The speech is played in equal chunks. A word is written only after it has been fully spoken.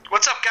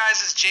What's up,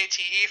 guys? It's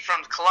JTE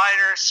from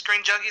Collider,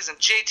 Screen Junkies, and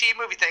JTE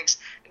Movie Things,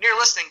 and you're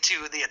listening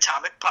to the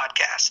Atomic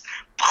Podcast.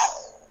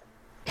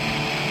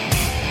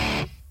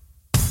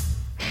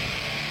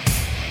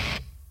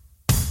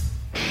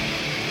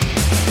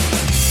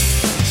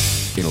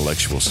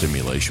 Intellectual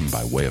stimulation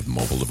by way of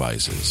mobile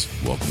devices.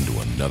 Welcome to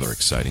another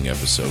exciting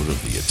episode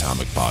of the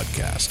Atomic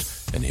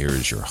Podcast. And here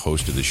is your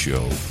host of the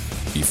show,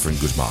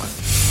 Efren Guzman.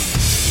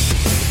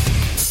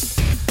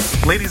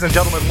 Ladies and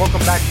gentlemen, welcome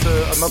back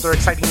to another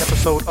exciting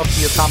episode of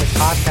the Atomic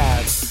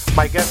Podcast.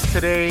 My guest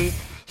today,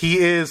 he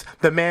is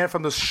the man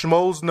from the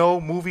Schmoes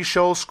Know movie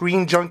show,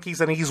 Screen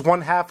Junkies, and he's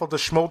one half of the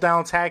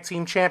Schmodown Tag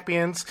Team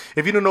Champions.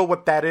 If you don't know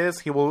what that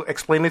is, he will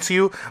explain it to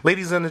you.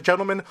 Ladies and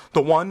gentlemen,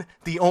 the one,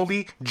 the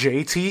only,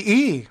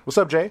 JTE. What's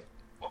up, Jay?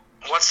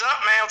 What's up,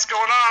 man? What's going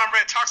on? I'm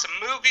ready to talk some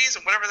movies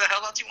and whatever the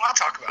hell else you want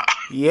to talk about.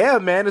 Yeah,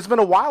 man. It's been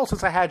a while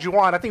since I had you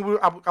on. I think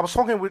I was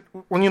talking with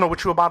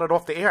you about it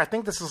off the air. I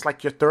think this is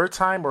like your third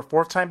time or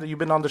fourth time that you've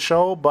been on the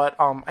show, but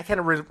I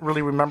can't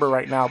really remember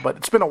right now. But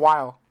it's been a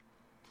while.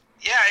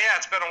 Yeah,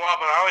 it's been a while,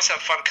 but I always have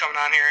fun coming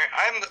on here.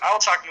 I'll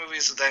talk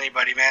movies with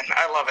anybody, man.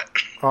 I love it.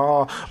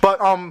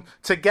 But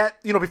to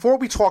get, before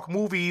we talk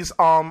movies,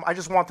 I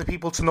just want the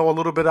people to know a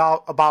little bit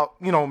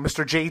about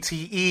Mr.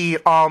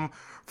 JTE.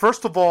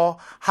 First of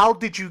all, how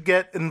did you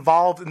get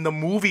involved in the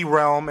movie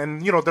realm?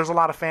 And, there's a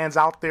lot of fans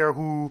out there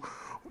who,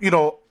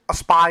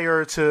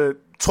 aspire to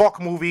talk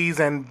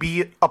movies and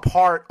be a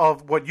part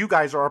of what you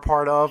guys are a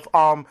part of.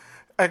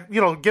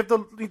 Give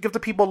the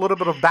people a little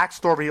bit of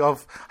backstory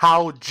of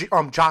how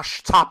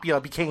Josh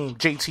Tapia became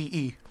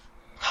JTE.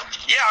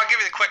 Yeah, I'll give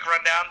you the quick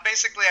rundown.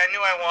 Basically, I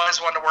knew I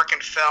always wanted to work in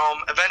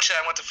film. Eventually,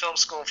 I went to film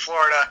school in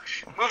Florida,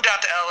 moved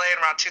out to LA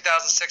in around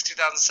 2006,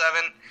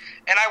 2007,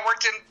 and I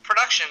worked in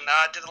production.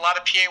 Did a lot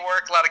of PA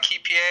work, a lot of key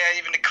PA. I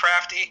even did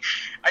crafty.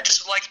 I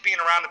just liked being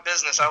around the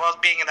business. I love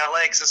being in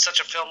LA because it's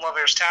such a film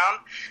lover's town.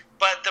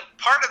 But the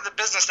part of the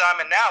business that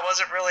I'm in now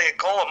wasn't really a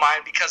goal of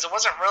mine because it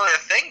wasn't really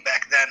a thing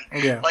back then.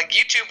 Yeah. Like,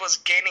 YouTube was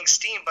gaining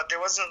steam, but there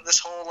wasn't this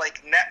whole,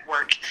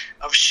 network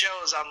of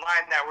shows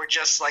online that were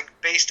just,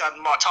 based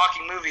on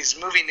talking movies,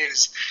 movie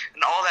news,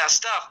 and all that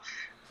stuff.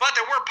 But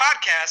there were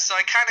podcasts, so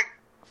I kind of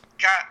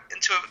got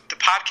into the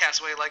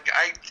podcast way.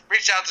 I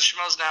reached out to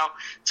Schmoes Now,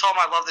 told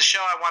them I love the show,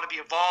 I want to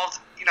be involved,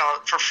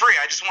 for free.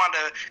 I just wanted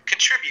to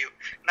contribute.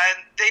 And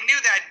they knew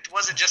that I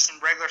wasn't just some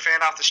regular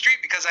fan off the street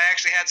because I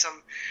actually had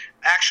some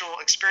actual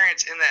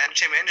experience in the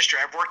entertainment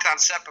industry. I've worked on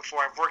set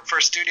before. I've worked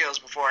for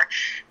studios before.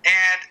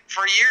 And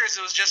for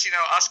years, it was just,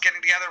 us getting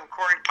together,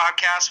 recording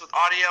podcasts with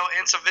audio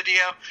and some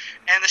video.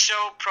 And the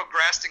show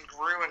progressed and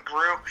grew and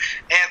grew.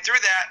 And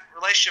through that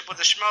relationship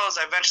with the Schmoes,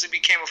 I eventually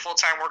became a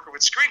full-time worker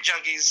with Screen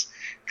Junkies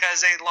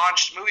because they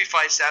launched movie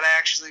fights that I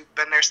actually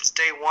been there since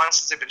day one,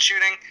 since they've been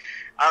shooting.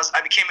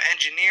 I became an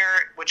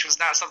engineer, which was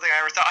not something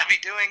I ever thought I'd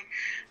be doing.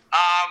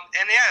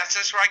 And yeah, that's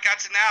just where I got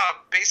to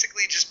now.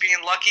 Basically just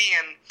being lucky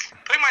and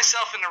putting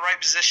myself in the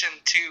right position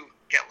to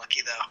get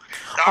lucky, though.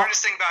 The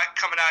hardest thing about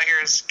coming out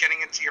here is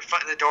getting into your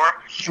foot in the door.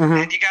 Mm-hmm.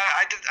 And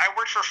I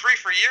worked for free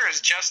for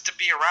years just to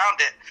be around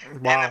it.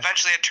 Wow. And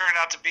eventually it turned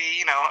out to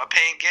be, a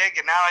paying gig.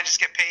 And now I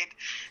just get paid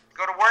to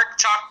go to work,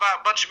 talk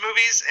about a bunch of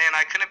movies, and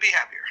I couldn't be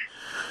happier.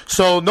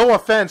 So, no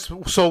offense.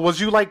 So,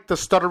 was you like the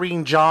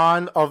Stuttering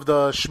John of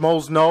the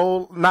Schmoes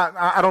Know?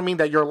 I don't mean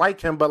that you're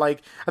like him, but I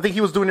think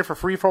he was doing it for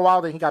free for a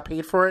while, then he got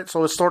paid for it.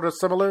 So, it's sort of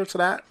similar to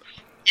that?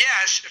 Yeah,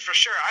 for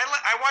sure.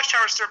 I watched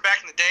Howard Stern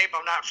back in the day, but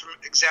I'm not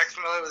exactly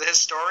familiar with his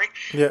story.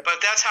 Yeah.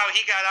 But that's how he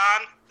got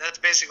on. That's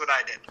basically what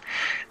I did.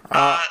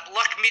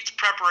 Luck meets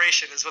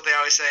preparation is what they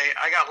always say.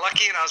 I got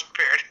lucky and I was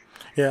prepared.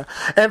 Yeah,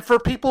 and for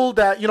people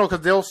that,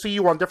 because they'll see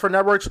you on different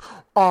networks,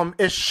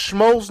 is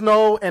Schmoes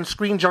Know and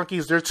Screen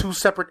Junkies, they're two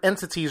separate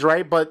entities,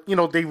 right? But,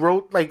 they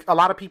wrote, a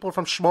lot of people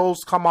from Schmoes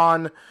come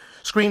on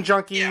Screen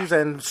Junkies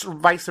and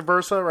vice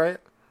versa, right?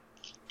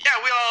 Yeah,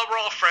 we're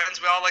all friends.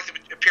 We all like to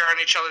appear on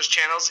each other's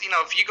channels.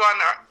 If you go on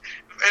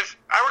if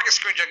I work at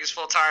Screen Junkies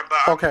full time, but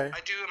I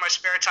do in my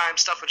spare time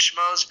stuff with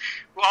Schmoes,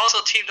 who also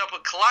teamed up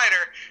with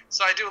Collider,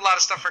 so I do a lot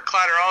of stuff for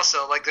Collider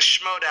also, like the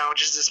Schmodown,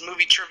 which is this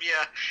movie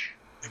trivia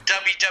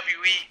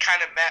WWE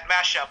kind of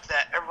mashup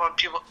that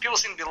people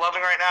seem to be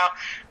loving right now.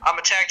 I'm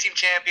a tag team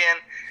champion.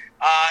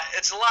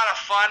 It's a lot of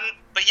fun,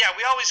 but yeah,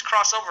 we always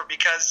cross over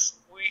because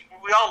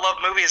we all love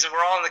movies and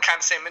we're all in the kind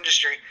of same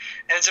industry,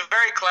 and it's a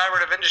very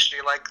collaborative industry.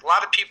 A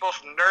lot of people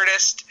from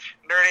Nerdist,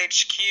 Nerd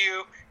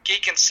HQ,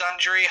 Geek and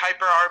Sundry,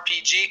 Hyper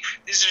RPG.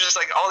 These are just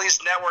all these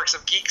networks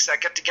of geeks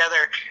that get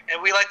together,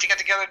 and we like to get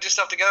together and do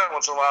stuff together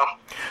once in a while.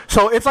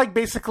 So it's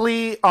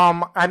basically,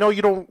 I know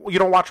you don't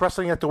watch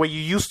wrestling the way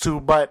you used to,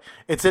 but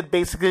it's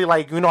basically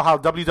how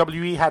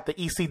WWE had the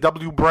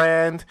ECW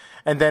brand,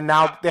 and then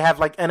now they have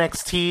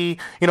NXT.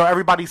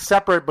 Everybody's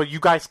separate, but you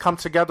guys come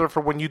together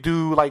for when you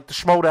do the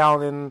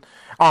Schmodown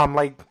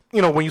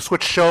and when you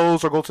switch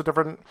shows or go to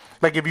different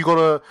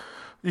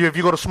if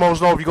you go to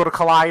Schmoes Know, if you go to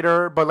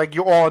Collider, but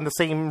you're all in the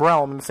same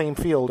realm, in the same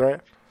field,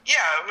 right? Yeah, Yeah,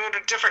 I mean,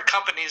 we're different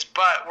companies,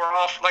 but we're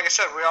all, like I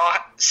said, we all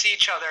see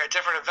each other at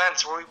different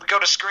events. We go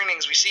to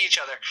screenings, we see each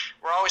other.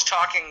 We're always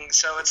talking,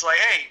 so it's like,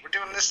 hey, we're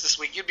doing this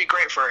week. You'd be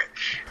great for it.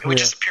 And we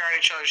just appear on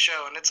each other's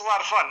show, and it's a lot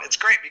of fun. It's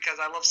great because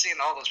I love seeing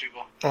all those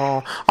people.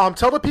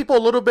 Tell the people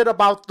a little bit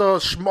about the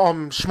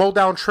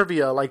Schmodown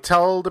Trivia. Like,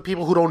 tell the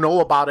people who don't know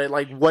about it,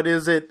 like, what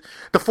is it?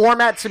 The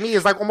format to me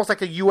is like almost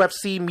like a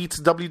UFC meets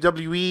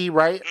WWE,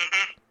 right?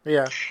 Mm-hmm.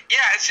 Yeah.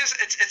 Yeah,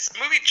 it's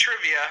movie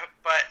trivia,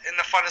 but in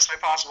the funnest way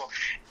possible.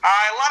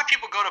 A lot of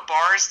people go to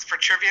bars for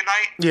trivia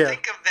night. Yeah.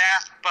 Think of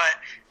that,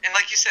 and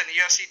like you said, the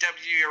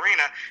UFCW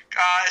arena.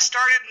 It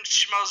started in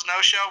Schmo's No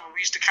Show, where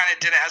we used to kind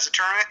of did it as a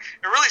tournament.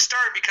 It really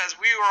started because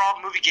we were all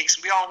movie geeks,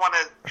 and we all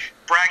wanted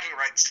bragging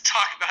rights to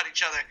talk about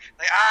each other.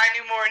 Like, I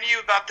knew more than you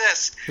about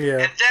this.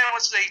 Yeah. And then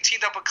once they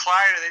teamed up with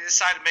Collider, they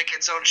decided to make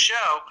its own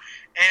show.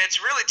 And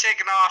it's really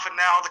taken off, and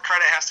now all the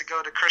credit has to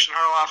go to Christian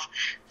Harloff.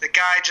 The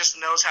guy just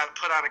knows how to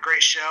put on a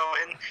great show.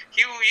 And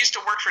he used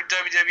to work for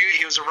WWE.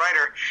 He was a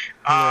writer.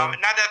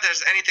 Not that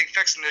there's anything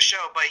fixed in the show,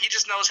 but he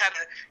just knows how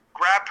to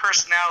grab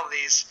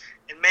personalities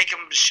and make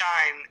them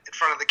shine in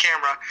front of the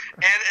camera.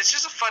 And it's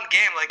just a fun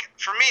game. Like,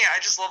 for me,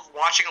 I just love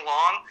watching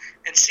along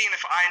and seeing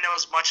if I know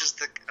as much as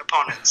the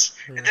opponents.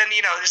 And then,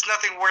 there's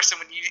nothing worse than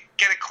when you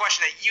get a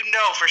question that you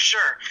know for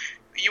sure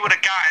you would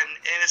have gotten,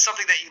 and it's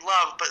something that you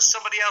love, but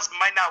somebody else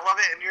might not love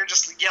it, and you're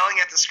just yelling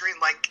at the screen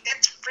like,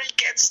 it's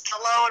freaking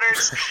Stallone,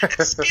 or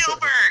it's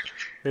Spielberg.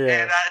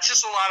 And it's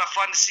just a lot of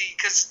fun to see,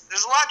 because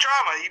there's a lot of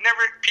drama.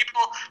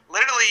 People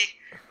literally,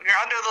 when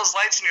you're under those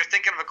lights and you're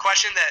thinking of a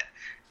question that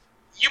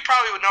you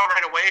probably would know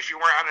right away if you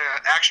weren't on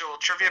an actual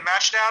trivia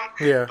match down.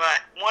 Yeah.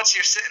 But once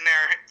you're sitting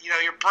there,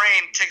 your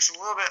brain takes a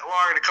little bit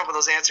longer to come up with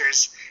those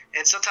answers,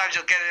 and sometimes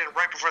you'll get it in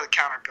right before the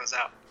counter goes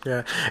out.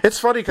 Yeah, it's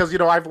funny because,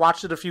 I've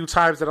watched it a few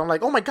times and I'm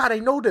like, oh my God, I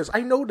know this,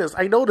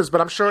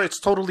 but I'm sure it's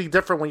totally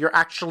different when you're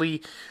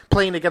actually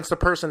playing against a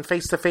person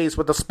face to face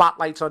with the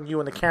spotlights on you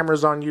and the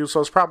cameras on you.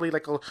 So it's probably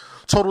like a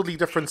totally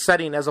different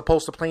setting as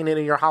opposed to playing it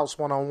in your house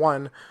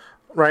one-on-one,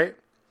 right?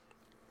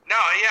 No,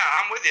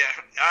 yeah, I'm with you.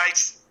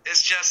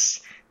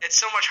 It's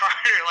so much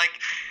harder. Like,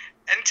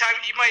 anytime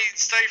you might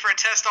study for a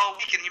test all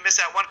week and you miss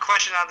that one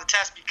question on the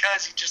test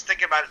because you're just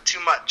thinking about it too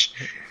much.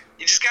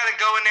 You just got to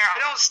go in there. I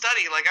don't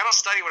study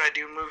when I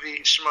do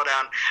movie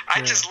Schmodown.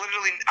 I just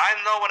literally, I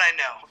know what I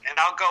know, and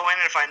I'll go in,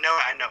 and if I know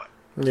it, I know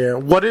it. Yeah.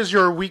 What is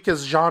your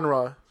weakest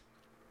genre?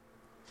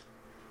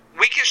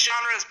 Weakest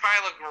genre is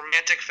probably like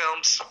romantic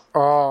films.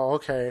 Oh,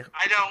 okay.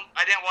 I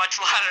didn't watch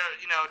a lot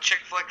of, chick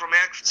flick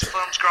romantic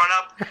films growing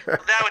up.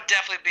 That would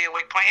definitely be a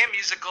weak point. And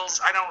musicals.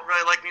 I don't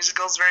really like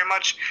musicals very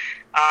much.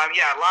 La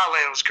La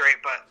Land was great,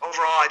 but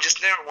overall, I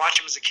just didn't watch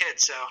them as a kid,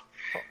 so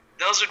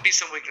those would be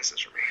some weaknesses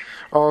for me.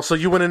 Oh, so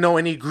you wouldn't know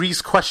any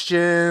Grease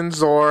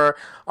questions or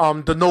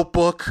The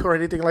Notebook or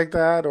anything like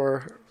that,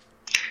 or?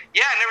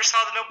 Yeah, I never saw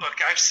The Notebook.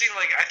 I've seen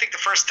I think the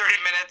first 30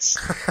 minutes.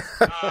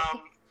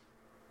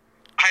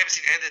 I haven't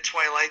seen any of the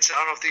Twilight, so I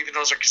don't know if even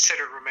those are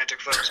considered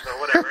romantic films, but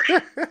whatever.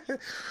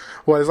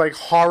 What, it's like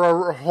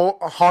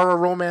horror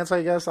romance,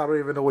 I guess? I don't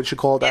even know what you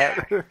call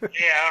that. Yeah,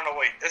 I don't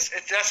know.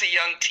 That's a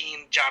young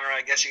teen genre,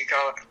 I guess you could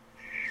call it.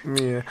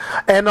 Yeah,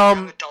 and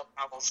adult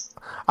novels.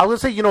 I would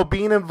say,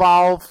 being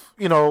involved,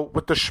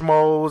 with the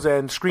Schmoes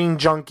and Screen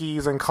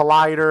Junkies and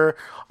Collider.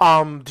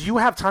 Do you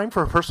have time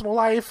for a personal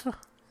life?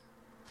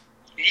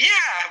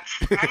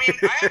 Yeah, I mean,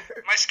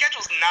 my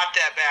schedule's not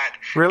that bad.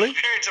 Really?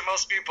 Compared to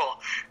most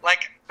people.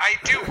 Like, I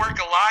do work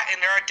a lot,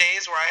 and there are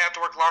days where I have to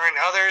work longer than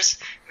others.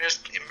 There's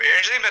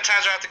even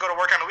times where I have to go to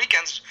work on the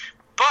weekends.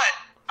 But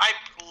I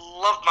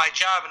love my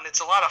job, and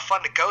it's a lot of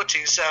fun to go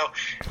to. So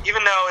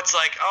even though it's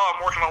like,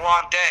 I'm working a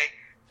long day,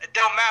 it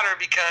don't matter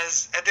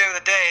because at the end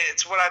of the day,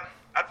 it's what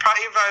I'd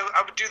probably, if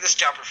I would do this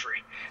job for free.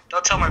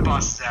 Don't tell my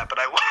bosses that, but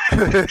I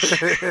would.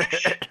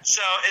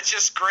 So it's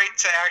just great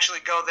to actually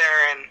go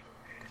there and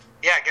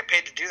get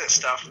paid to do this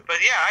stuff. But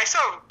yeah, I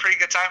still have a pretty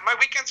good time. My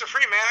weekends are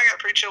free, man. I got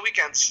pretty chill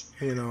weekends.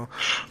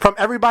 From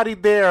everybody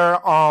there,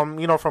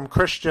 from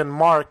Christian,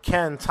 Mark,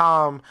 Ken,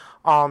 Tom,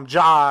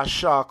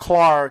 Josh,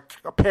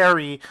 Clark,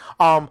 Perry,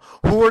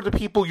 who are the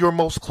people you're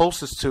most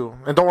closest to?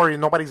 And don't worry,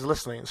 nobody's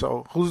listening.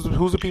 So who's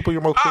the people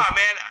you're most close to? Oh,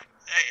 man.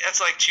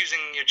 It's like choosing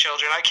your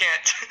children. I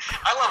can't.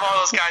 I love all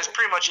those guys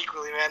pretty much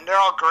equally, man. They're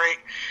all great.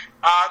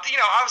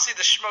 Obviously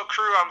the Schmo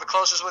crew I'm the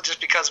closest with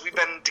just because we've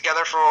been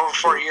together for over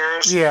 4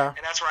 years. Yeah. And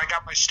that's where I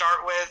got my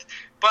start with.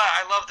 But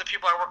I love the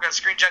people I work with,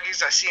 Screen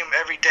Junkies. I see them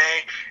every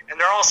day, and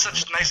they're all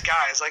such nice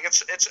guys. Like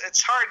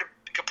it's hard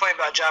to complain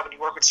about a job when you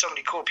work with so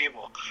many cool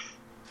people.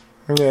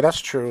 Yeah,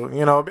 that's true.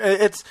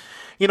 It's.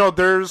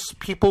 There's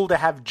people that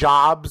have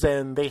jobs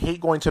and they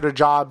hate going to their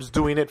jobs,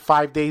 doing it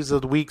 5 days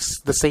of the week,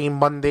 the same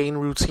mundane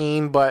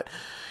routine. But,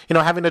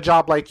 having a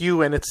job like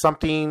you and it's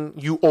something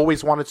you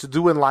always wanted to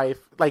do in life,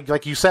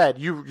 like you said,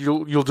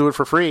 you'll do it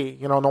for free.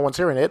 No one's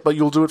hearing it, but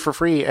you'll do it for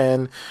free.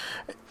 And,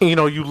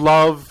 you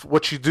love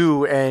what you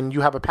do and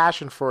you have a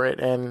passion for it.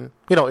 And,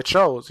 it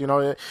shows.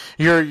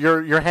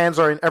 Your hands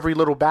are in every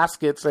little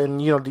baskets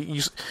and,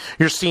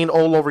 you're seen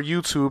all over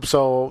YouTube.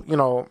 So,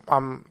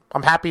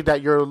 I'm happy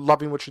that you're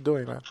loving what you're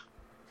doing, man.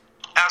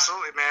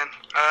 Absolutely, man.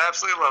 I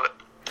absolutely love it.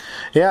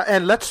 Yeah,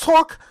 and let's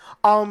talk,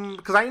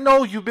 because I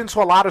know you've been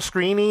to a lot of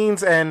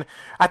screenings, and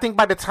I think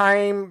by the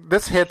time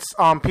this hits,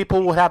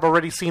 people will have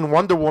already seen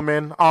Wonder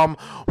Woman.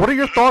 What are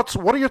your thoughts?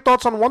 What are your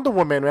thoughts on Wonder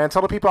Woman, man?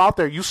 Tell the people out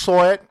there you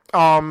saw it.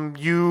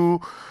 You're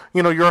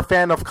a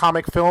fan of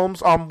comic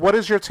films. What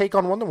is your take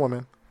on Wonder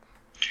Woman?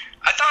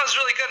 I thought it was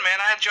really good, man.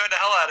 I enjoyed the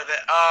hell out of it.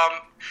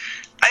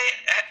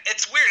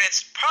 It's weird.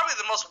 It's probably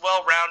the most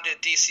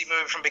well-rounded DC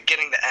movie from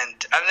beginning to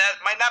end. I mean, that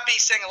might not be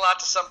saying a lot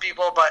to some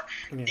people, but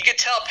you could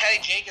tell Patty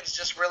Jenkins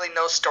just really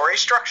knows story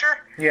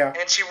structure. Yeah.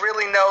 And she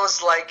really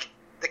knows, like,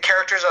 the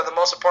characters are the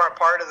most important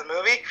part of the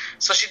movie.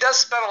 So she does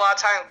spend a lot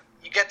of time.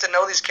 You get to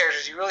know these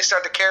characters. You really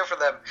start to care for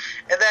them.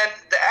 And then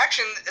the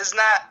action is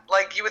not,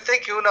 like, you would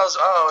think, who knows,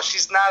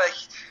 she's not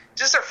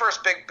just her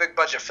first big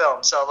budget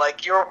film. So,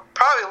 like, you're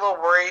probably a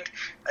little worried,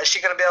 is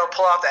she going to be able to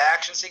pull off the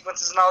action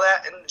sequences and all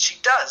that? And she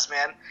does,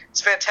 man.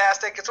 It's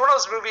fantastic. It's one of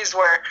those movies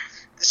where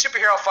the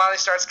superhero finally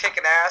starts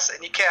kicking ass,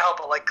 and you can't help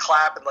but, like,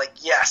 clap and, like,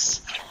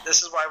 yes,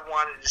 this is what I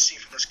wanted to see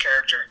from this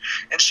character.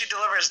 And she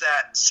delivers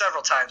that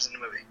several times in the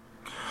movie.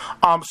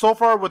 So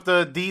far with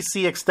the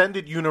DC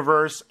extended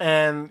universe,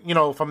 and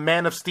from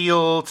Man of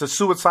Steel to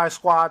Suicide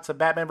Squad to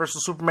Batman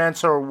vs Superman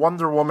to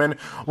Wonder Woman,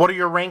 what are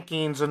your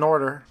rankings in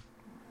order?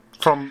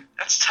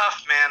 That's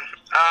tough, man.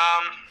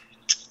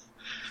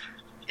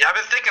 Yeah, I've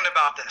been thinking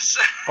about this.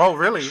 Oh,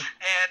 really?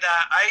 And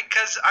I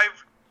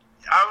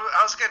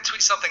was going to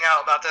tweet something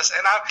out about this,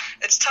 and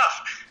it's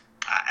tough.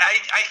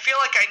 I feel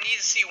like I need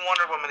to see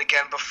Wonder Woman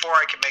again before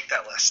I can make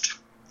that list.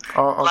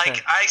 Oh, okay.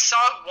 Like, I saw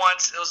it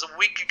once. It was a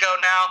week ago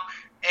now,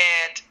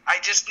 and I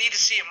just need to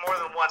see it more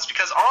than once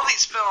because all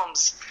these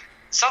films,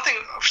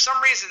 for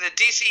some reason, the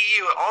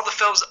DCEU, all the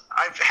films,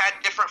 I've had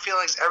different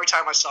feelings every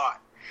time I saw it.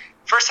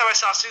 First time I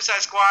saw Suicide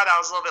Squad, I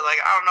was a little bit like,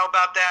 I don't know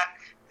about that.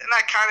 And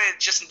I kind of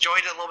just enjoyed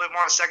it a little bit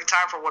more the second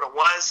time for what it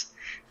was.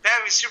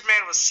 Batman v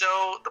Superman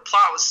the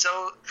plot was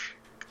so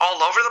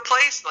all over the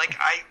place. Like,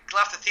 I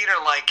left the theater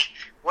like,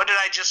 what did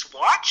I just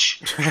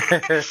watch?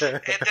 And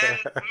then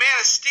Man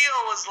of Steel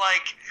was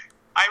like,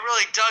 I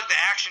really dug the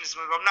action in this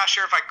movie. I'm not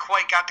sure if I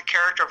quite got the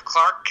character of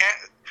Clark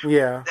Kent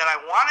that I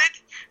wanted.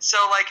 So,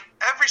 like,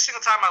 every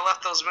single time I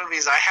left those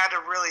movies, I had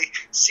to really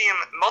see them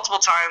multiple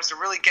times to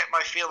really get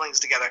my feelings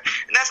together.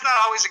 And that's not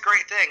always a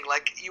great thing.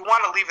 Like, you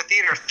want to leave a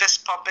theater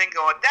fist pumping,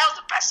 going, that was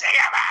the best thing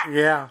ever!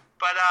 Yeah.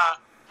 But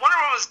Wonder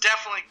Woman was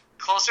definitely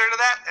closer to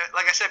that.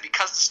 Like I said,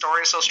 because the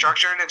story is so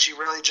structured and she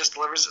really just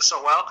delivers it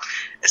so well.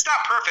 It's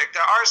not perfect.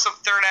 There are some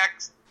third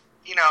act,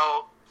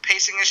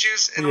 pacing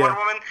issues in Wonder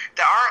Woman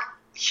that aren't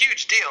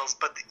huge deals,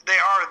 but they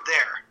are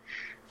there.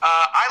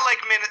 I like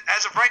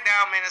as of right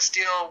now, Man of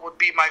Steel would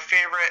be my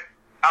favorite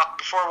out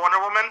before Wonder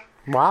Woman.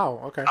 Wow.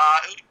 Okay.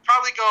 It would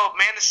probably go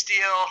Man of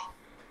Steel.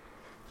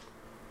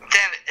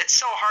 Then it's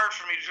so hard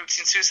for me between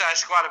Suicide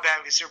Squad and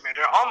Batman v Superman.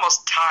 They're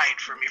almost tied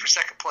for me for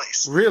second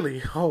place.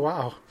 Really? Oh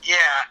wow.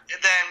 Yeah.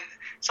 And then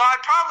I'd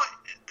probably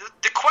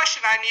the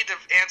question I need to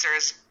answer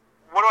is,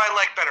 what do I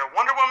like better,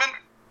 Wonder Woman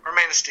or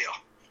Man of Steel?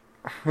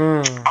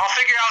 I'll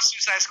figure out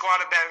Suicide Squad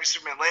and Batman v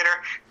Superman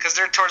later because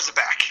they're towards the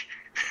back.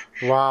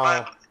 Wow.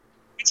 But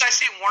once I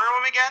see Wonder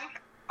Woman again,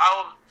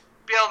 I'll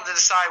be able to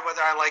decide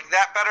whether I like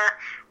that better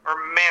or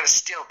Man of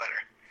Steel better.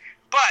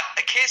 But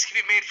a case can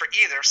be made for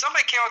either. If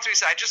somebody came up to me and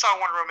said, I just saw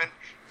Wonder Woman,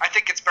 I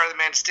think it's better than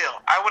Man of Steel,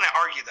 I wouldn't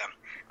argue them.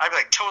 I'd be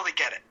like, totally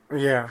get it.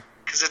 Yeah.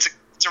 Because it's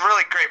a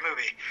really great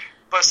movie.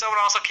 But if someone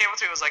also came up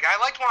to me and was like, I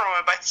liked Wonder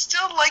Woman, but I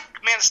still like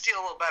Man of Steel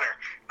a little better,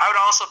 I would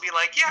also be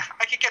like, yeah,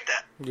 I could get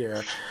that.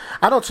 Yeah.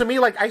 I don't know, to me,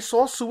 like, I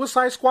saw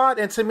Suicide Squad,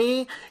 and to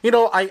me,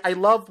 I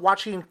love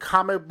watching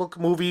comic book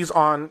movies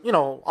on,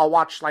 I'll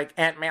watch, like,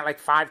 Ant-Man, like,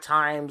 5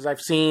 times. I've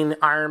seen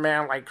Iron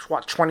Man, like,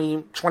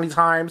 20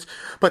 times.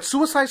 But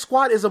Suicide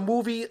Squad is a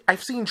movie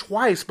I've seen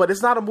twice, but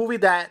it's not a movie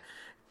that,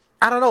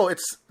 I don't know,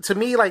 to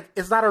me, like,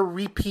 it's not a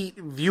repeat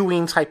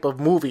viewing type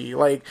of movie.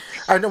 Like,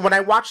 when I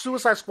watch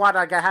Suicide Squad,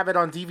 like, I have it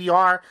on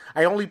DVR,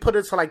 I only put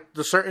it to, like,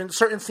 the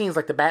certain scenes,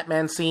 like the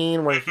Batman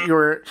scene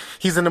where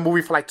he's in the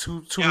movie for, like,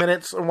 two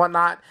minutes and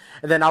whatnot,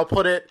 and then I'll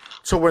put it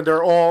to when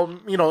they're all,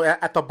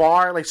 at the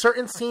bar, like,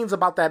 certain scenes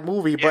about that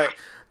movie, but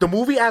the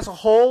movie as a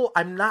whole,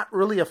 I'm not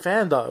really a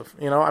fan of,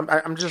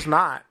 I'm just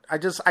not. I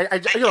just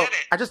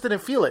didn't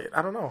feel it.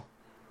 I don't know.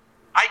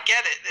 I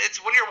get it.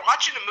 It's when you're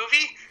watching a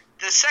movie,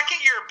 the second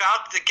you're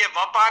about to give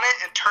up on it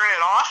and turn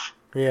it off,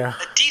 a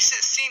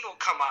decent scene will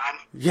come on.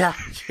 Yeah.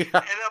 And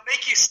it'll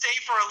make you stay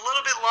for a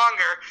little bit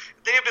longer.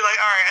 Then you'll be like,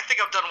 all right, I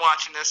think I'm done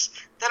watching this.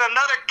 Then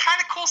another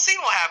kind of cool scene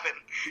will happen.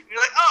 And you're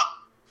like, oh,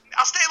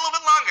 I'll stay a little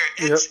bit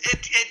longer.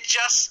 It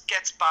just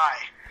gets by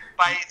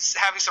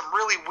having some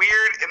really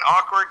weird and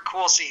awkward,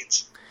 cool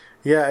scenes.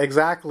 Yeah,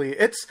 exactly.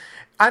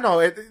 I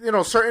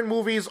know, certain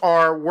movies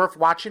are worth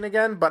watching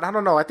again, but I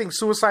don't know. I think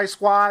Suicide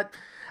Squad,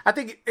 I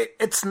think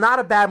it's not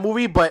a bad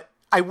movie, but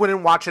I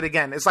wouldn't watch it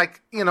again. It's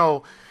like,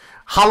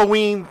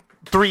 Halloween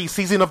 3,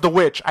 Season of the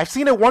Witch. I've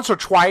seen it once or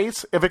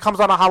twice. If it comes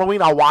out on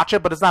Halloween, I'll watch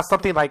it, but it's not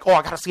something like,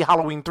 I gotta see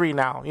Halloween 3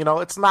 now.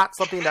 It's not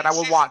something that I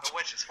would watch. The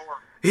Witch is horrible.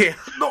 Yeah.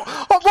 No.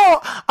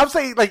 Well, I'm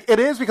saying like it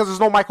is because there's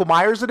no Michael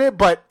Myers in it,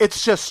 but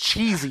it's just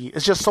cheesy.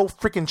 It's just so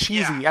freaking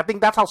cheesy. Yeah. I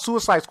think that's how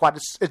Suicide Squad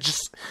is.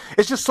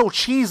 It's just so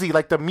cheesy.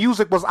 Like the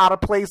music was out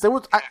of place.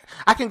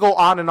 I can go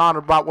on and on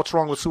about what's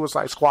wrong with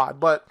Suicide Squad,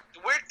 but the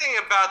weird thing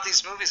about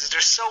these movies is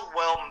they're so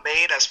well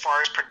made as far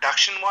as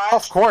production wise.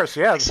 of course,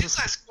 yeah. Like,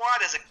 Suicide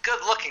Squad is a good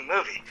looking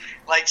movie.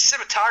 Like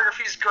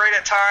cinematography is great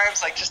at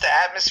times. Like just the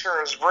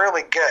atmosphere is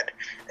really good.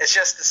 It's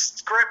just the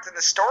script and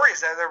the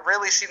stories that they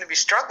really seem to be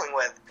struggling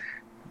with.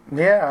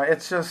 Yeah,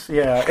 it's just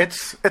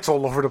it's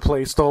all over the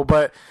place though.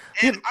 But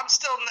and I'm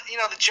still,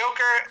 the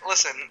Joker.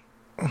 Listen,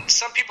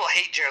 some people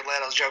hate Jared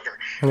Leto's Joker.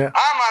 Yeah.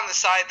 I'm on the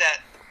side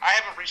that I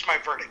haven't reached my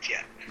verdict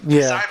yet.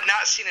 Yeah. So I have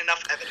not seen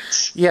enough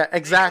evidence. Yeah,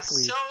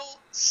 exactly.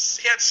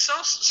 He had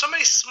so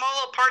many small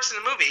little parts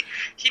in the movie.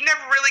 He never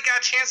really got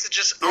a chance to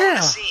just own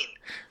a scene.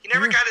 He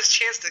never got his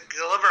chance to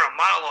deliver a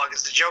monologue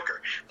as the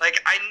Joker.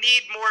 Like, I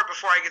need more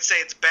before I can say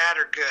it's bad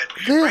or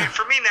good. Yeah. Right?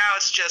 For me now,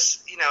 it's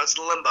just, it's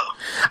limbo.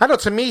 I know,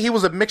 to me, he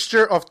was a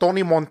mixture of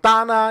Tony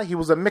Montana. He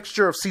was a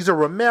mixture of Cesar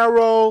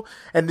Romero.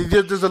 And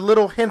there's a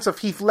little hints of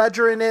Heath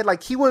Ledger in it.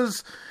 Like, he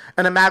was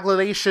an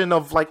amalgamation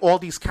of, like, all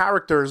these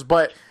characters.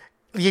 But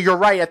you're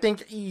right. I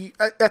think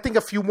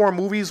a few more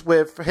movies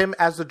with him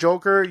as the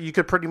Joker, you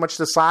could pretty much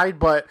decide.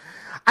 But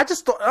I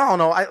just I don't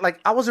know.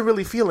 I wasn't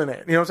really feeling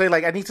it. You know what I'm saying?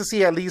 Like, I need to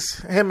see at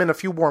least him in a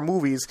few more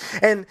movies.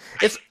 And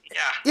it's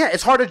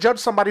it's hard to judge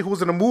somebody who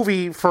was in a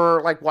movie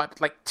for like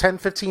 10,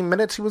 15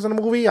 minutes. He was in a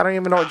movie. I don't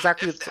even know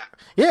exactly.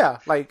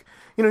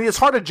 It's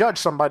hard to judge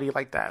somebody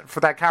like that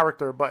for that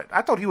character. But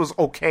I thought he was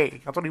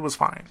okay. I thought he was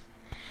fine.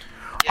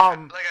 Yeah,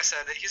 like I said,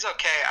 he's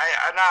okay.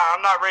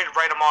 I'm not ready to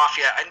write him off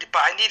yet,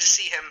 but I need to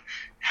see him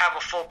have a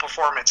full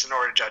performance in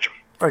order to judge him.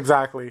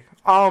 Exactly.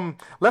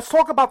 Let's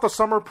talk about the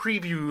summer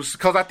previews,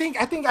 because I think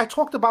I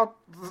talked about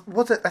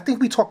I think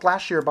we talked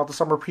last year about the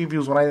summer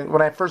previews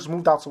when I first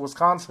moved out to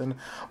Wisconsin.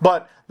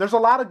 But there's a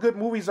lot of good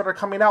movies that are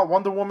coming out.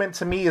 Wonder Woman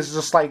to me is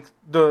just like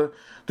the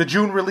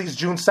June release,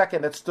 June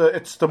 2nd.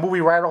 It's the movie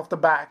right off the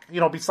back.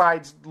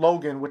 Besides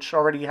Logan, which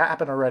already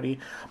happened already.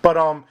 But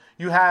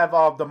you have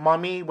The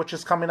Mummy, which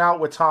is coming out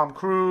with Tom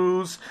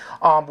Cruise,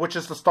 which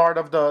is the start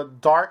of the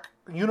Dark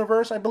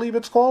Universe, I believe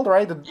it's called,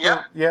 right?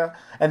 Yeah.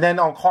 And then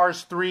on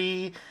Cars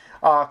 3,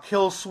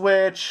 Kill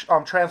Switch,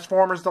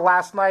 Transformers: The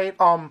Last Night.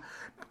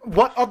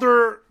 What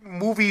other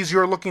movies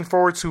you're looking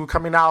forward to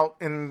coming out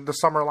in the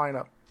summer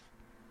lineup?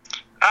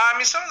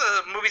 Some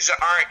of the movies that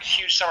aren't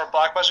huge summer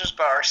blockbusters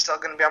but are still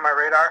going to be on my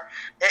radar.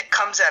 It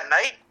Comes at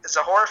Night is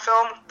a horror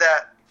film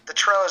that the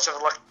trailers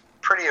have looked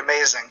pretty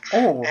amazing.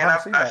 Oh, and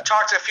I've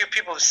talked to a few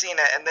people who've seen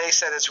it, and they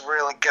said it's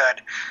really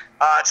good.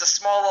 It's a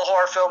small little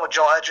horror film with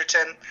Joel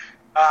Edgerton.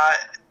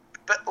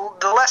 But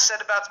the less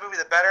said about the movie,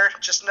 the better.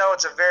 Just know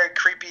it's a very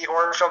creepy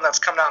horror film that's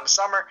coming out in the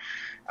summer.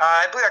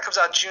 I believe that comes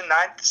out June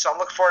 9th, so I'm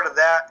looking forward to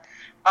that.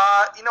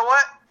 You know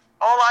what?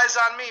 All eyes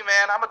on me,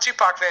 man. I'm a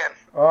Tupac fan.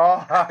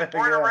 Oh,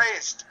 Born and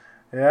raised.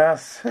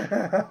 Yes.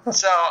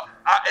 So,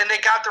 and they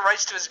got the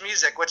rights to his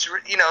music, which,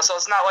 so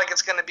it's not like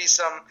it's going to be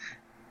some,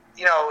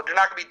 they're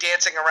not going to be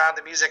dancing around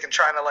the music and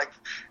trying to,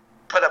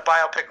 put a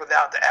biopic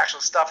without the actual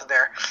stuff in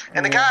there.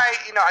 And the guy,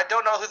 I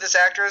don't know who this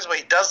actor is, but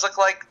he does look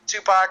like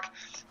Tupac.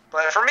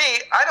 But for me,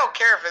 I don't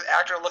care if an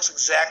actor looks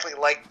exactly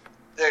like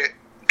the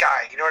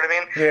guy. You know what I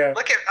mean? Yeah.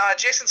 Look at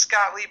Jason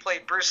Scott Lee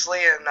played Bruce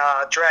Lee in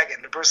Dragon,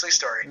 the Bruce Lee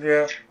story.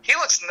 Yeah. He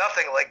looks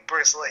nothing like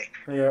Bruce Lee.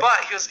 Yeah.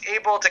 But he was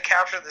able to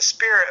capture the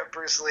spirit of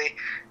Bruce Lee,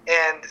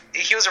 and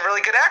he was a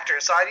really good actor.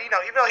 So, even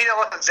though he didn't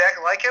look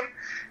exactly like him,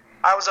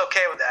 I was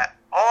okay with that.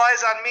 All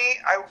eyes on me,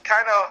 I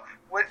kind of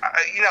would,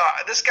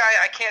 this guy,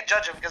 I can't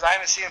judge him because I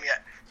haven't seen him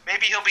yet.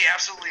 Maybe he'll be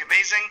absolutely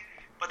amazing.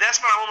 But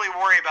that's my only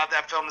worry about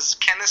that film is,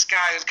 can this guy,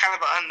 who's kind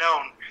of an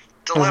unknown,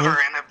 deliver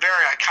in a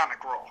very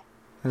iconic role?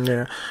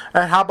 Yeah.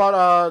 And how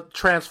about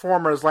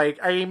Transformers?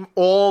 I'm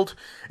old.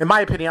 In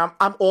my opinion,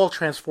 I'm all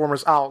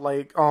Transformers out.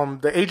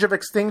 The Age of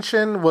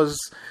Extinction was,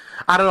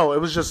 I don't know, it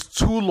was just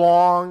too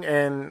long,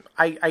 and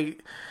I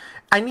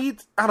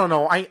don't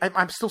know.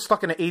 I'm still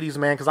stuck in the 80s,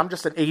 man, because I'm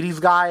just an 80s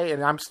guy,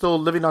 and I'm still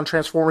living on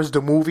Transformers,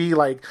 the movie,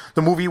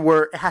 the movie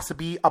where it has to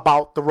be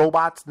about the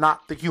robots,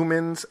 not the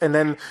humans, and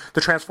then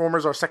the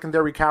Transformers are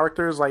secondary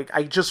characters.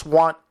 I just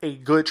want a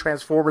good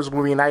Transformers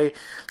movie, and I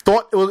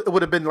thought it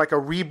would have been a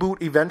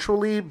reboot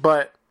eventually,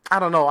 but I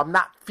don't know. I'm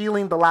not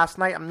feeling The Last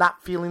Night. I'm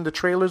not feeling the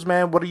trailers,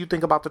 man. What do you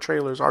think about the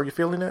trailers? Are you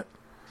feeling it?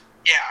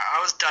 Yeah,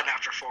 I was done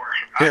after 4.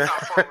 I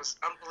thought 4 was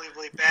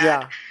unbelievably bad.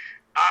 Yeah.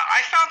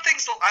 I found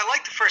things. I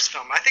like the first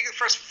film. I think the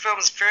first film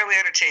is fairly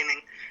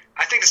entertaining.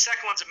 I think the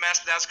second one's a mess,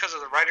 but that's because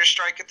of the writer's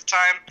strike at the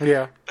time.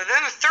 Yeah. But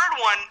then the third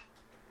one,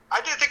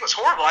 I didn't think was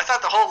horrible. I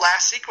thought the whole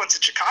last sequence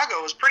in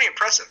Chicago was pretty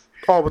impressive.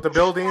 Oh, with the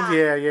buildings?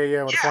 Yeah.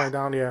 With flying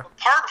down, yeah.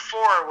 Part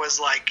 4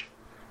 was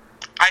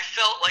I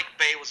felt like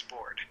Bay was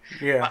bored.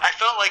 Yeah. I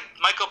felt like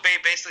Michael Bay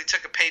basically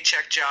took a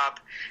paycheck job,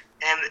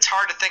 and it's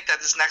hard to think that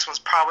this next one's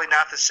probably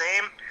not the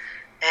same.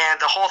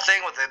 And the whole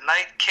thing with the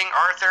King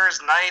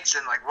Arthur's knights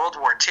and World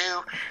War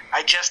II,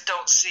 I just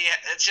don't see it.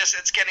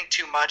 It's getting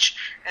too much,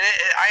 and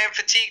I am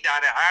fatigued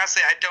on it.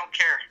 Honestly, I don't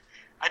care.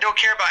 I don't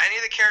care about any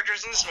of the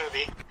characters in this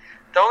movie.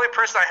 The only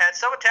person I had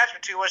some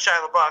attachment to was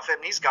Shia LaBeouf,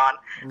 and he's gone.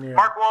 Yeah.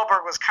 Mark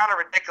Wahlberg was kind of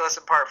ridiculous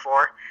in Part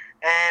 4.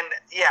 And,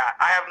 yeah,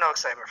 I have no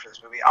excitement for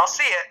this movie. I'll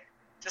see it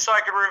just so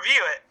I can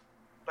review it,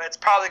 but it's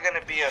probably going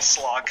to be a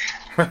slog.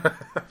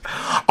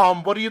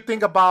 What do you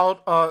think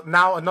about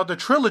now another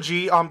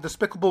trilogy,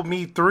 Despicable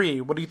Me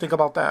 3? What do you think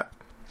about that?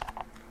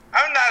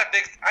 I'm not a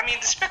big... I mean,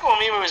 Despicable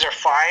Me movies are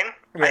fine.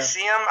 Yeah. I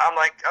see them. I'm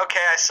like, okay,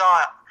 I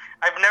saw it.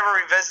 I've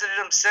never revisited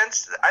them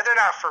since. They're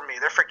not for me.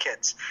 They're for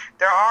kids.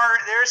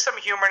 There's some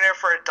humor there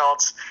for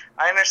adults.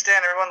 I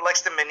understand everyone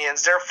likes the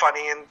Minions. They're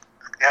funny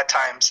at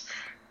times.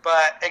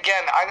 But,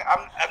 again,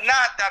 I'm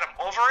not that I'm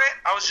over it.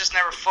 I was just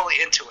never fully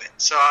into it.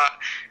 So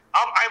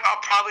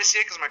I'll probably see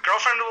it because my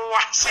girlfriend will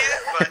want to see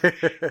it.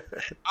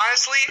 But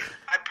honestly,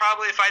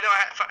 if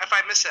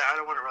I miss it, I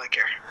don't want to really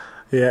care.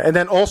 Yeah, and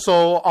then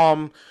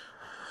also...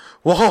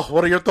 Whoa,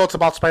 what are your thoughts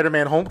about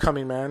Spider-Man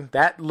Homecoming, man?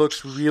 That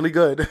looks really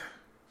good.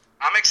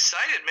 I'm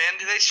excited, man.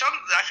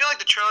 I feel like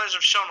the trailers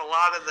have shown a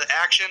lot of the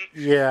action,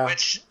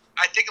 which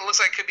I think it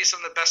looks like could be some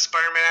of the best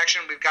Spider-Man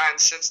action we've gotten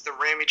since the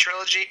Raimi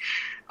trilogy.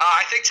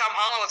 I think Tom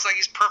Holland looks like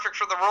he's perfect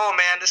for the role,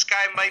 man. This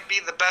guy might be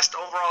the best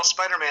overall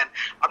Spider-Man.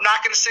 I'm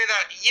not going to say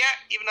that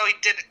yet, even though he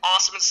did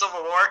awesome in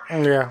Civil War.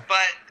 Yeah.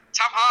 But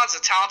Tom Holland's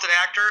a talented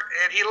actor,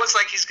 and he looks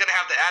like he's going to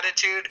have the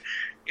attitude,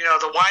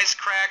 the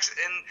wisecracks,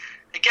 and...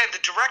 Again,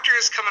 the director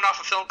is coming off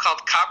a film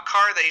called Cop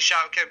Car that he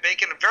shot with Kevin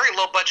Bacon, a very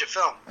low-budget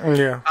film.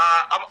 Yeah.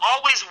 I'm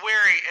always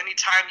wary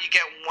anytime you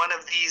get one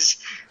of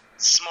these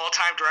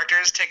small-time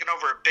directors taking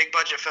over a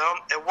big-budget film.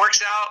 It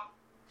works out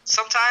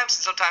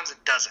sometimes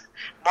it doesn't.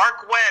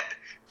 Mark Webb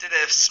did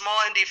a small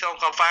indie film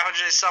called 500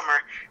 Days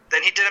Summer.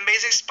 Then he did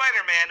Amazing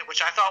Spider-Man,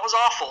 which I thought was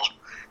awful.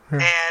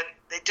 And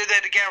they did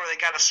that again where they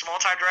got a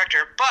small-time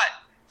director.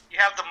 But you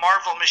have the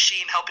Marvel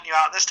machine helping you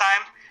out this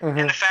time.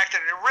 And the fact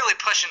that they're really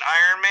pushing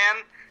Iron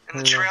Man in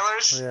the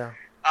trailers,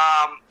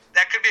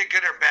 that could be a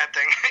good or bad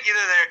thing.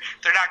 Either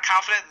they're not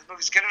confident the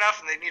movie's good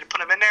enough and they need to put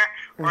him in there,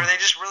 or they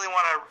just really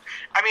want to.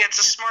 I mean, it's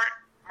a smart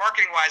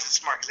marketing-wise. It's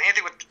smart because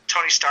anything with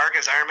Tony Stark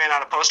as Iron Man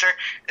on a poster,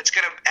 it's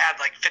going to add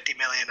like $50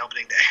 million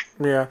opening day.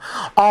 Yeah.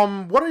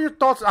 What are your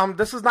thoughts?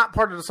 This is not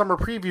part of the summer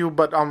preview,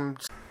 but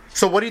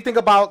so what do you think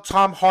about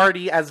Tom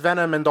Hardy as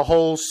Venom and the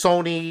whole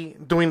Sony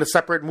doing a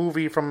separate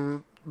movie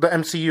from the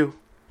MCU?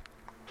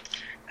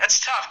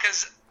 That's tough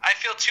because I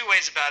feel two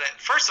ways about it.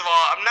 First of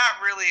all, I'm not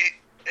really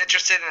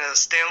interested in a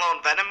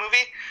standalone Venom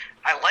movie.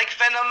 I like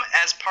Venom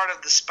as part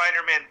of the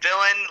Spider-Man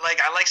villain. Like,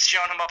 I like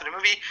showing him up in a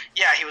movie.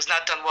 Yeah, he was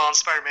not done well in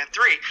Spider-Man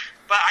 3,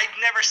 but I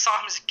never saw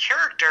him as a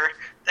character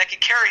that could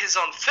carry his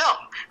own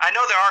film. I know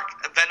there are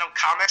Venom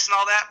comics and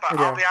all that, but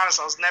I'll be honest,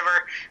 I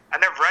never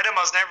read them.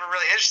 I was never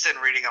really interested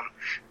in reading them.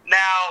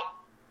 Now,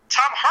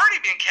 Tom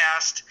Hardy being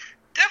cast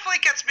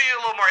definitely gets me a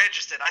little more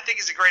interested. I think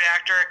he's a great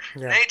actor.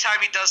 Yeah. Anytime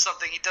he does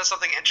something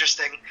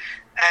interesting.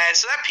 And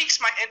so that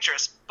piques my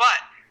interest. But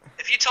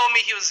if you told me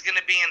he was going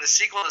to be in the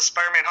sequel to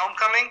Spider-Man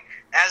Homecoming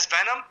as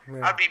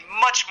Venom, I'd be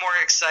much more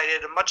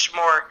excited and much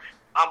more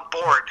on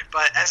board.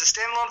 But as a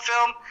standalone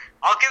film,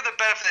 I'll give the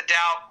benefit of the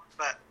doubt,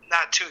 but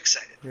not too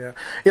excited. Yeah.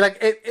 Like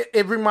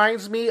it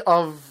reminds me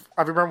of,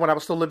 I remember when I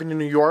was still living in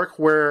New York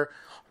where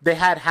they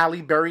had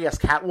Halle Berry as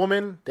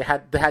Catwoman. They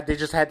had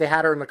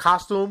her in the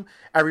costume.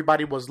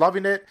 Everybody was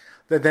loving it.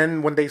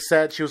 Then when they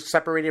said she was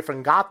separated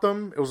from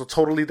Gotham, it was a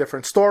totally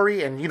different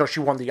story. And she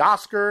won the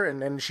Oscar,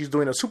 and then she's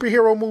doing a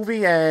superhero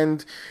movie,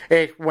 and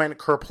it went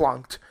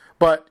kerplunked.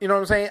 But you know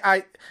what I'm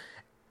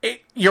saying?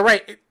 You're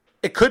right.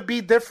 It could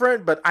be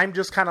different, but I'm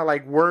just kind of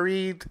like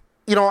worried.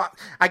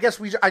 I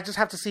guess I just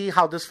have to see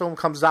how this film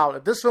comes out.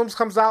 If this film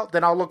comes out,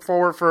 then I'll look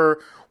forward for,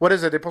 what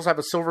is it? They're supposed to have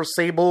a Silver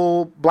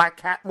Sable Black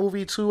Cat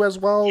movie too as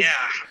well. Yeah.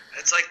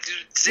 It's like,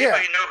 does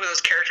anybody know who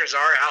those characters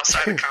are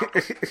outside of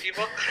comic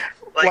people?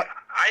 Like,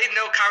 I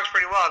know comics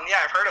pretty well, and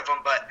I've heard of them,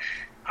 but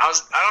I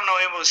don't know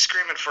anyone was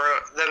screaming for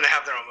them to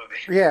have their own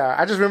movie. Yeah,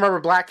 I just remember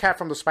Black Cat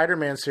from the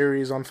Spider-Man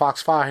series on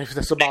Fox 5.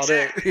 That's about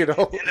it, In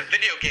the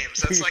video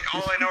games, that's like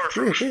all I know her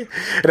from.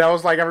 And I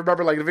was like, I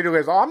remember like the video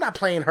games. Oh, I'm not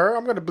playing her.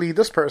 I'm going to bleed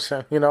this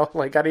person.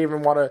 Like I didn't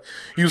even want to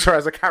use her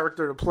as a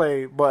character to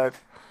play. But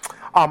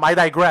I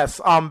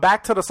digress.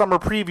 Back to the summer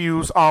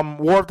previews.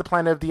 War of the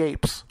Planet of the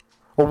Apes,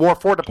 or War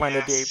for the Planet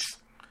of the Apes.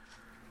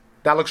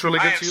 That looks really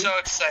good too. I am so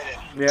excited.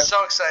 Yeah.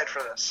 So excited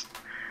for this.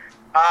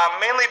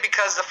 Mainly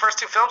because the first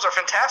two films are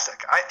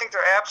fantastic. I think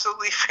they're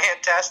absolutely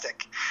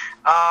fantastic.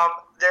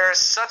 They're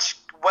such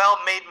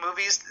well-made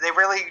movies. They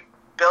really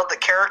build the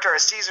character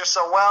of Caesar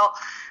so well.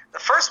 The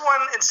first one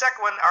and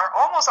second one are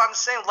almost on the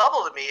same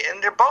level to me,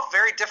 and they're both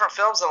very different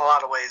films in a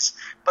lot of ways.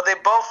 But they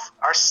both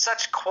are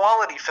such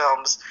quality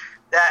films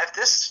that if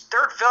this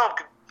third film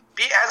could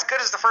be as good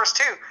as the first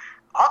two,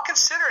 I'll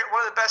consider it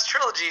one of the best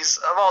trilogies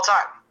of all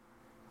time.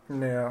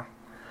 Yeah.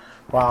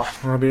 Wow.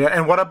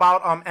 And what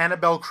about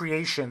Annabelle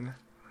Creation?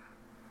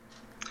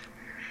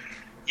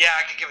 Yeah,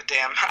 I could give a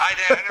damn. I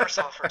never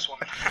saw the first one.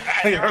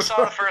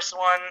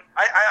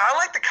 I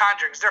like The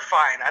Conjurings. They're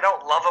fine. I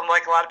don't love them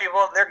like a lot of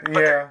people.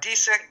 They're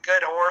decent,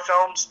 good horror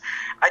films.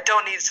 I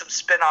don't need some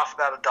spin-off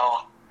about a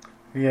doll.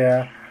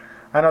 Yeah.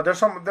 I know there's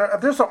some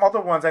other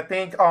ones. I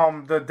think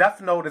the Death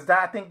Note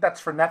I think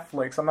that's for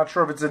Netflix. I'm not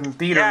sure if it's in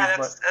theaters. Yeah,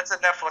 that's a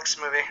Netflix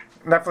movie.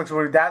 Netflix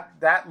movie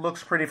that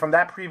looks pretty. From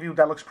that preview,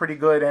 that looks pretty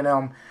good. And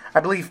I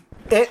believe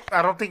I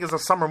don't think it's a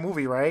summer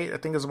movie, right? I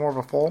think it's more of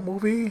a fall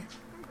movie.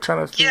 I'm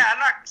trying to think. Yeah,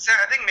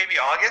 I think maybe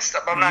August.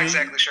 But I'm not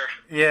exactly sure.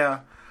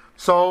 Yeah.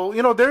 So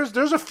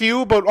there's a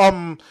few, but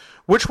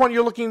which one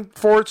you're looking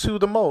forward to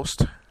the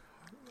most? Out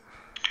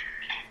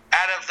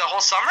of the whole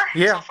summer?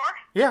 Yeah. So far?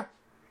 Yeah.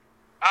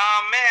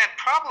 Man,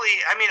 probably.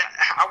 I mean,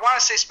 I want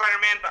to say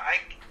Spider-Man, but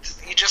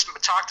you just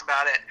talked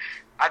about it.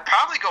 I'd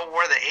probably go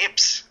War of the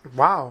Apes.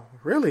 Wow,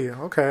 really?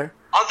 Okay.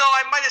 Although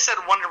I might have said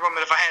Wonder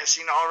Woman if I hadn't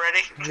seen it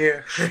already.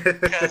 Yeah.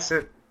 Because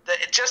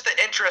just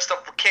the interest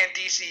of can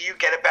DCU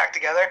get it back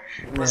together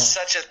was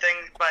such a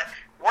thing. But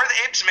War of the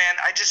Apes, man,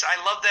 I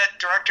love that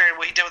director and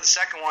what he did with the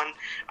second one.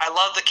 I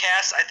love the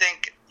cast. I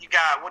think you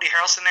got Woody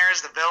Harrelson there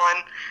as the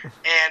villain,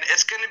 and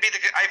it's going to be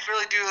I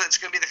really do. It's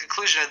going to be the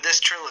conclusion of this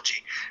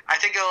trilogy. I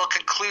think it'll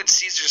conclude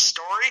Caesar's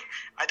story.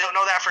 I don't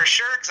know that for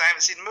sure because I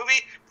haven't seen the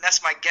movie.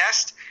 That's my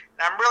guess.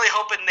 And I'm really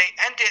hoping they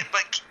end it,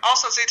 but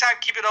also at the same time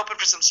keep it open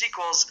for some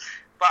sequels.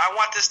 But I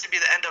want this to be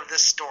the end of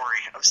this story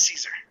of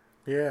Caesar.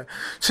 Yeah.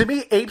 To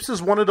me, Apes is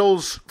one of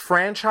those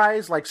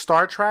franchise like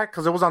Star Trek,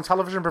 because it was on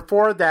television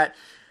before, that,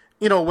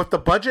 with the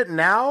budget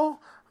now,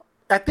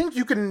 I think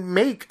you can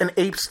make an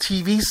Apes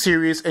TV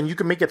series and you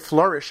can make it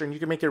flourish and you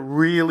can make it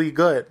really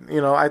good.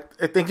 I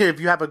think if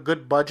you have a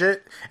good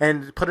budget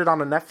and put it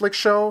on a Netflix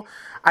show,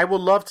 I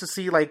would love to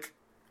see like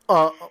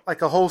a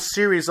whole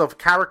series of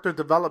character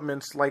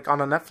developments like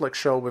on a Netflix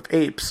show with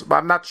Apes. But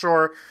I'm not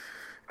sure.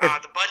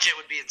 The budget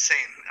would be insane.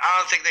 I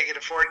don't think they could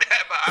afford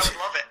that, but I would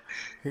love it.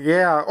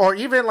 Yeah, or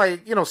even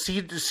like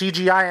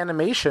CGI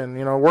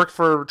animation. Worked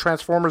for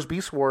Transformers: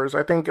 Beast Wars.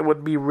 I think it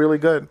would be really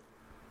good.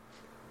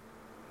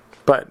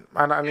 But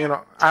I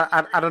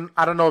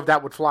don't know if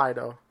that would fly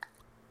though.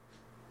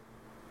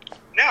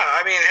 No,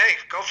 I mean, hey,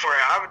 go for it.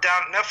 I'm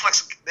down.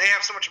 Netflix, they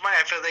have so much money.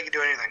 I feel they can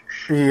do anything.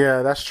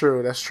 Yeah, that's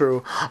true. That's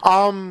true.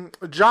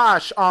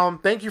 Josh,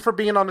 thank you for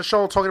being on the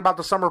show, talking about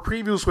the summer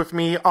previews with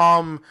me.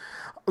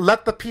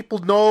 Let the people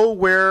know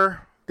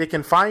where they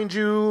can find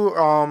you.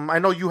 I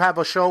know you have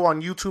a show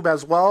on YouTube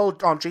as well,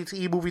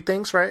 JTE Movie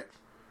Thinks, right?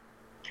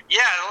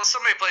 Yeah, well, so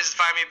many places to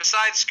find me.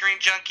 Besides Screen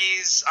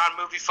Junkies on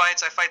Movie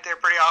Fights, I fight there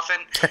pretty often.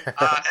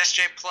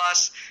 SJ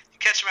Plus. You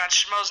catch me on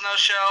Schmoes No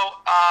Show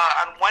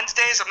on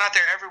Wednesdays. I'm not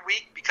there every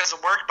week because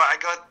of work, but I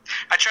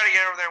try to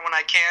get over there when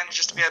I can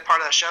just to be a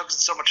part of that show because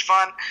it's so much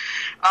fun.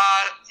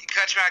 You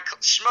catch me on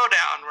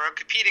Schmodown, where I'm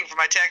competing for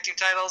my tag team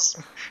titles,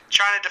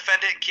 trying to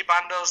defend it and keep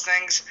on those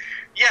things.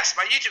 Yes,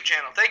 my YouTube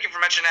channel. Thank you for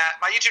mentioning that.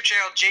 My YouTube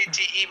channel,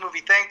 JTE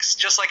Movie Thinks,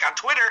 just like on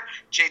Twitter,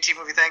 JT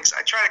Movie Thinks.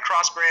 I try to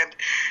cross-brand.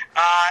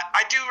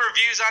 I do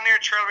reviews on there,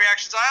 trailer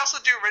reactions. I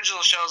also do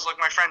original shows like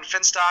my friend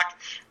Finstock.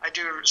 I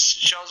do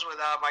shows with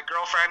my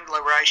girlfriend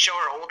where I show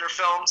her older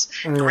films,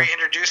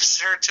 reintroduce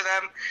her to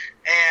them,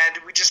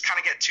 and we just kind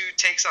of get two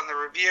takes on the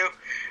review.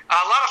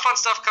 A lot of fun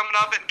stuff coming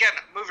up, and again,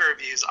 movie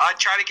reviews. I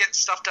try to get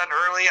stuff done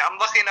early. I'm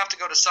lucky enough to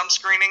go to some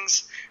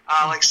screenings,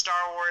 like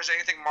Star Wars,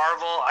 anything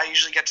Marvel. I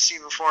usually get to see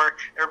before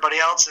everybody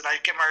else, and I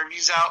get my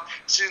reviews out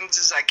as soon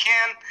as I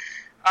can.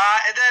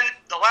 And then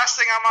the last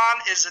thing I'm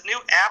on is a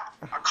new app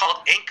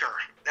called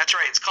Anchor. That's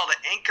right, it's called the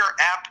Anchor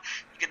app.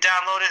 You can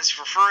download it, it's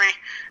for free,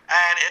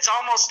 and it's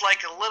almost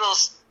like a little.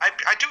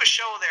 I do a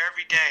show there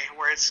every day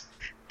where it's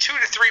 2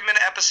 to 3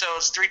 minute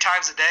episodes 3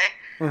 times a day,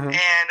 and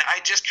I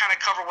just kind of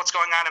cover what's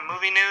going on in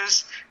movie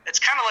news. It's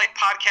kind of like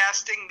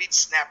podcasting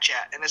meets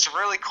Snapchat, and it's a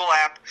really cool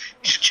app.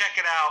 You should check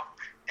it out,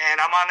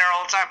 and I'm on there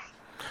all the time.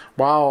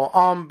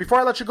 Wow. Before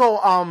I let you go,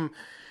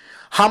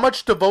 how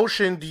much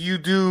devotion do you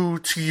do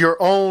to your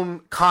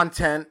own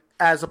content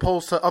as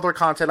opposed to other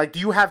content? Like, do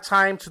you have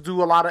time to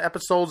do a lot of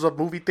episodes of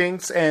Movie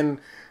Things and,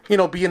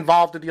 be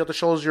involved in the other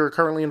shows you're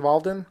currently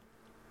involved in?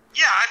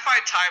 Yeah, I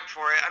find time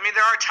for it. I mean,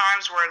 there are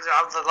times where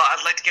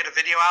I'd like to get a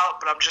video out,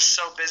 but I'm just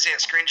so busy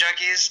at Screen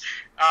Junkies,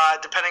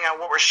 depending on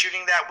what we're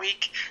shooting that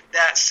week,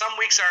 that some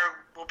weeks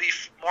will be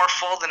more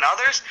full than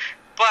others.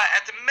 But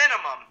at the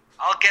minimum,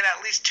 I'll get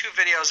at least 2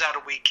 videos out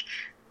a week.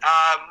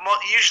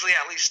 Usually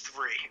at least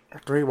 3.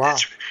 3, wow.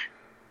 3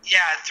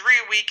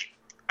 a week.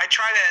 I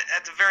try to,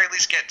 at the very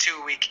least, get 2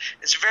 a week.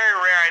 It's very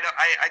rare.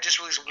 I just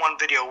release 1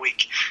 video a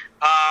week.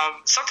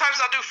 Sometimes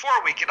I'll do 4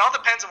 a week. It all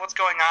depends on what's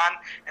going on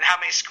and how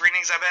many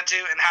screenings I've been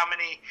to and how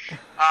many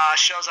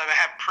shows I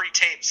have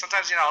pre-taped.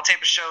 Sometimes, I'll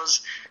tape a show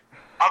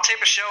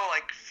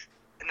like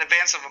in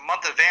advance of a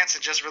month advance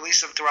and just release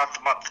them throughout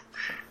the month.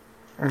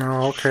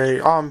 Okay.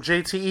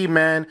 JTE,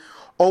 man.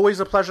 Always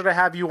a pleasure to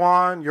have you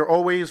on. You're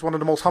always one of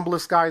the most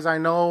humblest guys I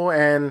know,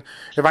 and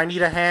if I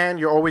need a hand,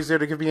 you're always there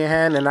to give me a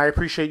hand, and I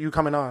appreciate you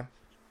coming on.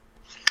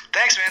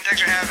 Thanks, man.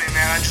 Thanks for having me,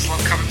 man. I just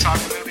love coming to talk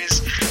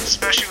movies,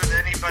 especially with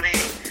anybody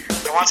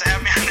that wants to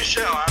have me on the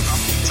show.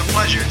 It's a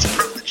pleasure. It's a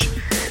privilege.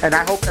 And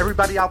I hope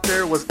everybody out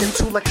there was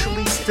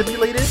intellectually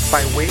stimulated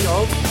by way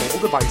of mobile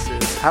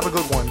devices. Have a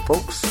good one,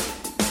 folks.